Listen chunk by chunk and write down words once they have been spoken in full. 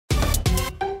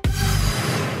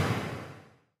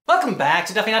Welcome back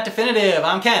to Definitely Not Definitive.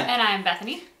 I'm Ken. And I'm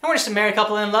Bethany. And we're just a married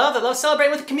couple in love that loves celebrating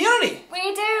with the community.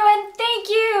 We do, and thank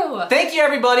you! Thank you,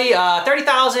 everybody.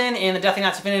 30,000 in the Definitely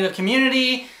Not Definitive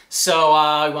community. So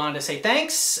we wanted to say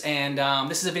thanks, and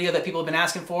this is a video that people have been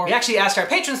asking for. We actually asked our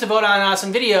patrons to vote on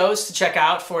some videos to check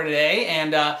out for today,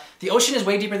 and the ocean is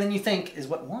way deeper than you think is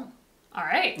what won. All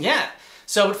right. Yeah.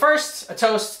 So, but first, a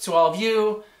toast to all of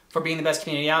you for being the best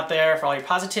community out there, for all your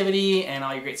positivity and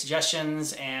all your great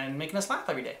suggestions, and making us laugh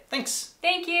every day. Thanks.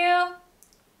 Thank you.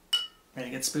 Ready to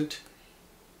get spooked?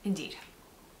 Indeed.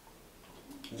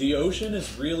 The ocean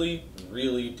is really,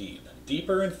 really deep.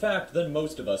 Deeper, in fact, than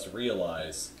most of us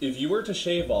realize. If you were to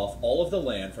shave off all of the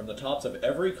land from the tops of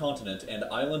every continent and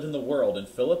island in the world and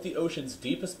fill up the ocean's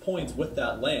deepest points with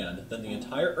that land, then the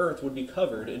entire Earth would be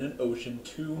covered in an ocean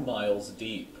 2 miles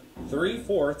deep.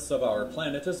 3/4 of our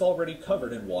planet is already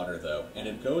covered in water, though, and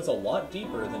it goes a lot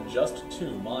deeper than just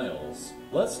 2 miles.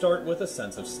 Let's start with a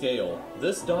sense of scale.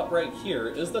 This dot right here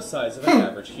is the size of an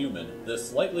average human. This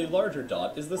slightly larger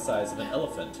dot is the size of an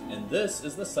elephant, and this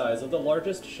is the size of the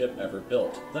largest ship ever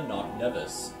built, the Knock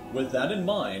Nevis. With that in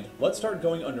mind, let's start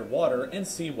going underwater and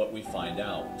see what we find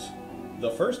out. The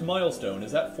first milestone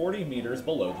is at 40 meters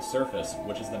below the surface,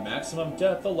 which is the maximum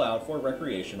depth allowed for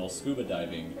recreational scuba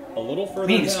diving. A little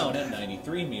further down at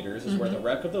 93 meters is where the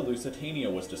wreck of the Lusitania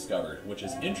was discovered, which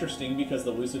is interesting because the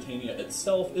Lusitania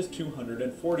itself is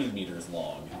 240 meters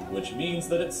long, which means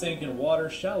that it sank in water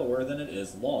shallower than it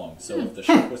is long, so if the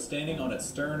ship was standing on its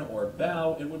stern or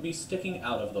bow, it would be sticking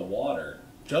out of the water.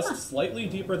 Just slightly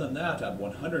deeper than that, at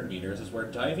 100 meters, is where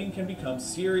diving can become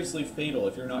seriously fatal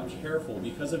if you're not careful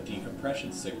because of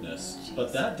decompression sickness.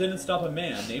 But that didn't stop a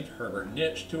man named Herbert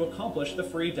Nitsch to accomplish the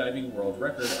free diving world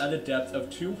record at a depth of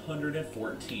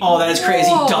 214. Oh, that is crazy.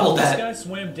 Whoa. Double that. This guy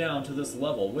swam down to this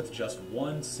level with just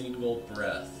one single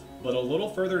breath. But a little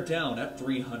further down at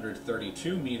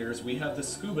 332 meters, we have the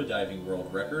scuba diving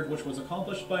world record, which was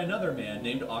accomplished by another man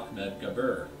named Ahmed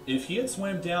Gabir. If he had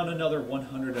swam down another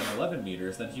 111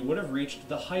 meters, then he would have reached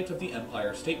the height of the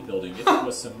Empire State Building if it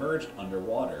was submerged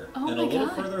underwater. And a little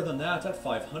further than that, at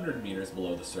 500 meters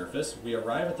below the surface, we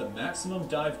arrive at the maximum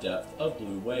dive depth of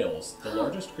blue whales, the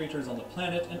largest creatures on the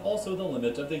planet and also the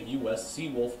limit of the US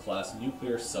Seawolf-class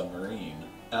nuclear submarine.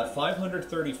 At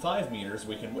 535 meters,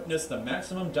 we can witness the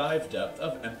maximum dive depth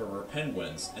of emperor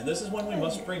penguins, and this is when we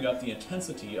must bring up the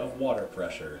intensity of water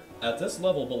pressure. At this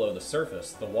level below the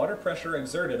surface, the water pressure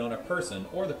exerted on a person,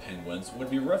 or the penguins, would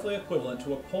be roughly equivalent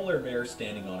to a polar bear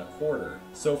standing on a quarter.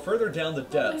 So further down the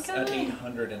depths, at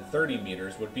 830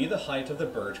 meters, would be the height of the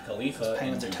Burj Khalifa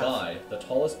in Dubai, the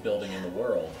tallest building in the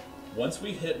world. Once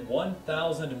we hit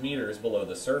 1,000 meters below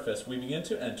the surface, we begin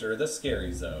to enter the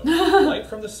scary zone. Light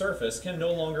from the surface can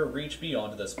no longer reach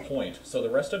beyond this point, so the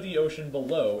rest of the ocean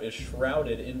below is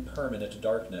shrouded in permanent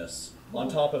darkness. On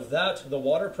top of that, the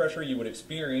water pressure you would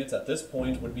experience at this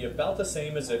point would be about the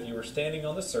same as if you were standing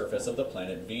on the surface of the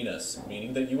planet Venus,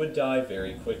 meaning that you would die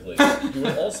very quickly. You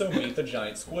would also meet the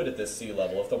giant squid at this sea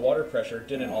level if the water pressure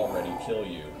didn't already kill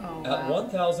you. At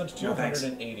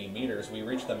 1,280 meters, we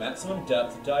reach the maximum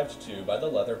depth dived to by the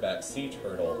leatherback sea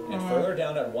turtle, and further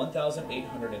down at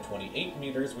 1,828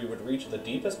 meters, we would reach the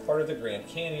deepest part of the Grand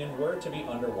Canyon were it to be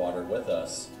underwater with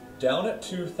us. Down at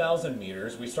 2,000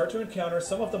 meters, we start to encounter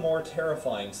some of the more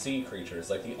terrifying sea creatures,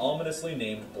 like the ominously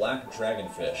named black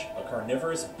dragonfish, a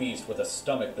carnivorous beast with a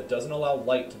stomach that doesn't allow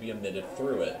light to be emitted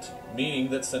through it.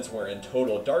 Meaning that since we're in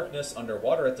total darkness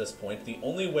underwater at this point, the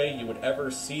only way you would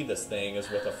ever see this thing is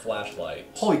with a flashlight.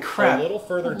 Holy crap. A little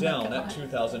further down at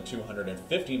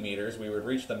 2,250 meters, we would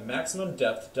reach the maximum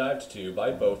depth dived to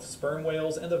by both sperm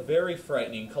whales and the very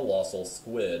frightening colossal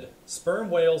squid.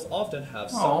 Sperm whales often have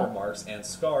sucker marks and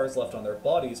scars left on their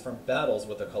bodies from battles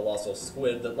with the colossal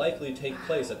squid that likely take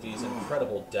place at these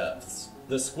incredible depths.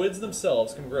 The squids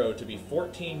themselves can grow to be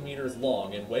 14 meters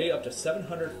long and weigh up to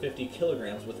 750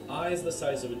 kilograms with eyes the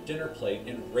size of a dinner plate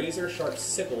and razor-sharp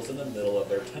sickles in the middle of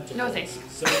their tentacles. No thanks.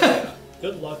 So yeah,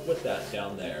 good luck with that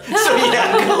down there. So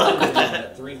yeah, good luck with that.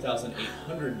 At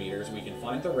 3,800 meters, we can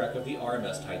find the wreck of the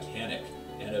RMS Titanic.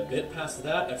 And a bit past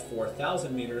that, at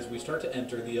 4,000 meters, we start to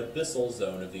enter the abyssal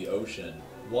zone of the ocean.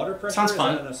 Water pressure is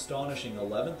at an astonishing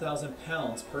 11,000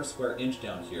 pounds per square inch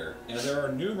down here, and there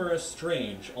are numerous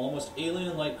strange, almost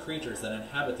alien-like creatures that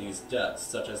inhabit these depths,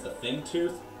 such as the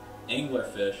fangtooth,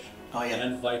 anglerfish,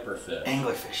 and viperfish.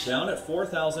 Anglerfish. Down at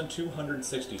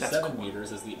 4,267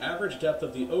 meters is the average depth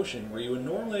of the ocean where you would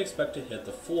normally expect to hit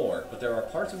the floor, but there are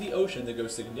parts of the ocean that go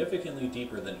significantly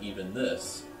deeper than even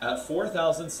this. At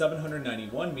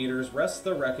 4,791 meters rests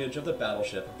the wreckage of the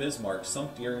battleship Bismarck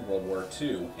sunk during World War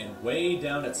II, and way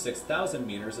down at 6,000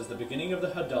 meters is the beginning of the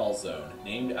Hadal Zone,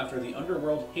 named after the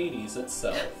underworld Hades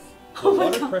itself. The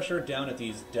water pressure down at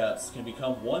these depths can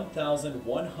become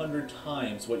 1,100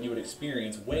 times what you would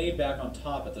experience way back on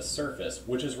top at the surface,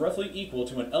 which is roughly equal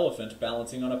to an elephant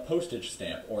balancing on a postage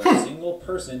stamp, or a single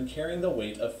person carrying the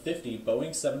weight of 50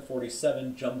 Boeing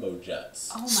 747 jumbo jets.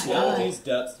 Oh my Still God. at these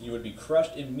depths, you would be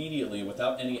crushed immediately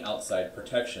without any outside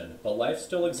protection, but life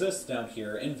still exists down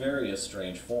here in various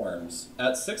strange forms.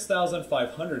 At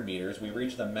 6,500 meters, we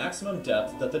reach the maximum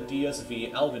depth that the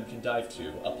DSV Alvin can dive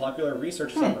to, a popular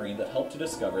research submarine that helped to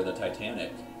discover the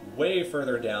Titanic. Way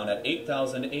further down at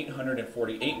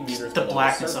 8,848 meters The below the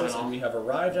blackness of surface, it all. and we have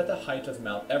arrived at the height of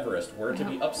Mount Everest, where to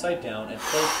be upside down and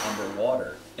placed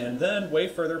underwater. And then, way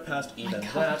further past even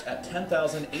that, at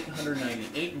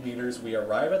 10,898 meters, we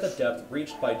arrive at the depth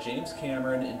reached by James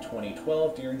Cameron in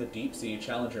 2012 during the Deep Sea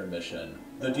Challenger mission.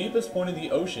 The deepest point in the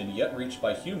ocean yet reached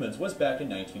by humans was back in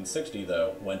 1960,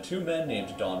 though, when two men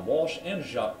named Don Walsh and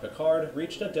Jacques Piccard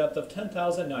reached a depth of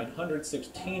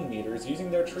 10,916 meters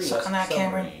using their treeless Suck on that,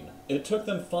 Cameron. submarine. It took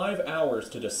them 5 hours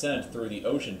to descend through the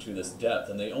ocean to this depth,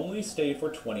 and they only stayed for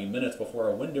 20 minutes before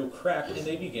a window cracked and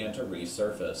they began to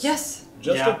resurface. Yes.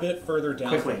 Just Yeah. a bit further down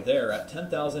Quickly. from there, at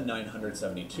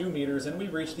 10,972 meters, and we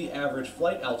reach the average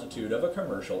flight altitude of a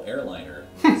commercial airliner.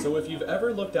 So if you've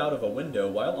ever looked out of a window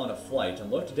while on a flight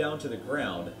and looked down to the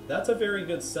ground, that's a very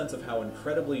good sense of how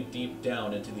incredibly deep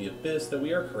down into the abyss that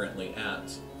we are currently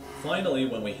at. Finally,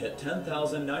 when we hit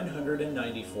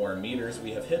 10,994 meters,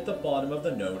 we have hit the bottom of the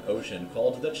known ocean,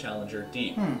 called the Challenger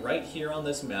Deep, right here on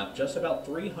this map, just about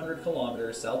 300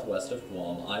 kilometers southwest of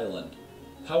Guam Island.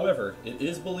 However, it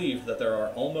is believed that there are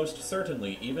almost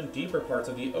certainly even deeper parts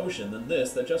of the ocean than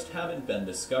this that just haven't been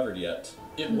discovered yet.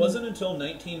 It wasn't until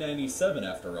 1997,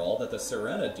 after all, that the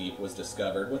Sirena Deep was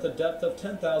discovered with a depth of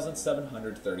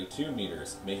 10,732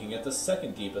 meters, making it the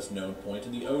second deepest known point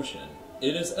in the ocean.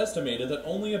 It is estimated that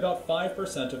only about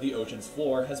 5% of the ocean's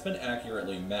floor has been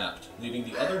accurately mapped, leaving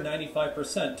the other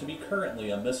 95% to be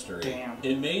currently a mystery. Damn.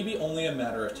 It may be only a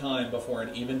matter of time before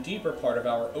an even deeper part of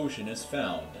our ocean is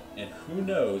found, and who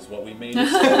knows what we may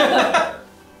discover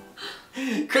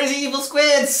there. Crazy evil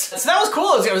squids! So that was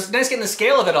cool. It was nice getting the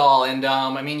scale of it all, and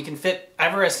I mean, you can fit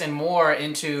Everest and more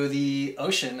into the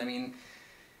ocean. I mean,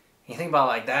 you think about it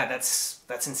like that, that's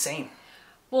insane.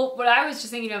 Well, what I was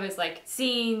just thinking of is like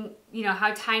seeing, you know,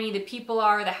 how tiny the people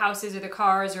are, the houses or the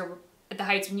cars, or at the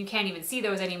heights when you can't even see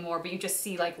those anymore, but you just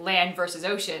see like land versus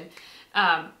ocean.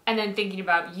 And then thinking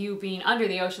about you being under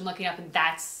the ocean looking up, and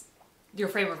that's your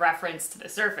frame of reference to the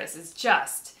surface is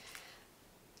just,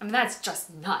 I mean, that's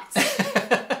just nuts.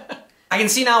 I can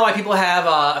see now why people have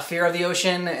a fear of the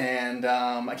ocean, and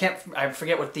I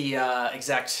forget what the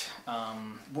exact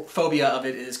phobia of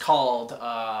it is called,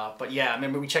 but yeah, I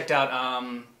remember we checked out, I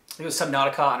think it was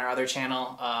Subnautica on our other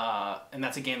channel, and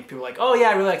that's a game people are like, oh yeah,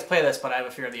 I really like to play this, but I have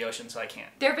a fear of the ocean, so I can't.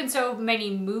 There have been so many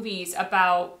movies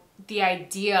about the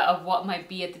idea of what might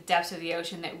be at the depths of the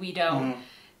ocean that we don't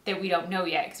know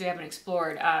yet, because we haven't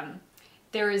explored.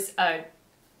 There is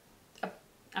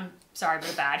I'm sorry, but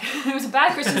it was a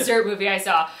bad Kristen Stewart movie I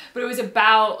saw, but it was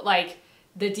about like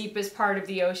the deepest part of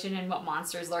the ocean and what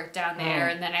monsters lurk down there.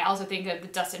 And then I also think of the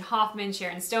Dustin Hoffman,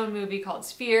 Sharon Stone movie called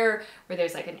Sphere, where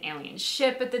there's like an alien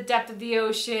ship at the depth of the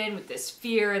ocean with this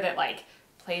fear that like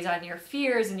plays on your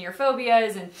fears and your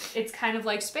phobias, and it's kind of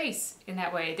like space in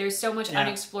that way. There's so much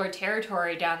unexplored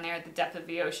territory down there at the depth of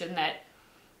the ocean that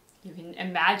you can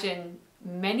imagine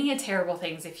many a terrible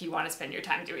things if you want to spend your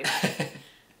time doing that.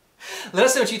 Let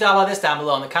us know what you thought about this down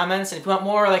below in the comments, and if you want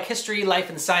more like history,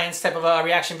 life, and science type of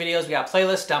reaction videos, we got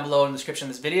playlists down below in the description of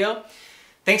this video.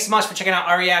 Thanks so much for checking out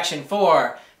our reaction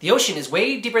for The Ocean is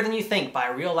Way Deeper Than You Think by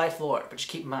Real Life Lore, but just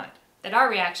keep in mind that our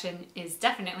reaction is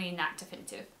definitely not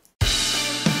definitive.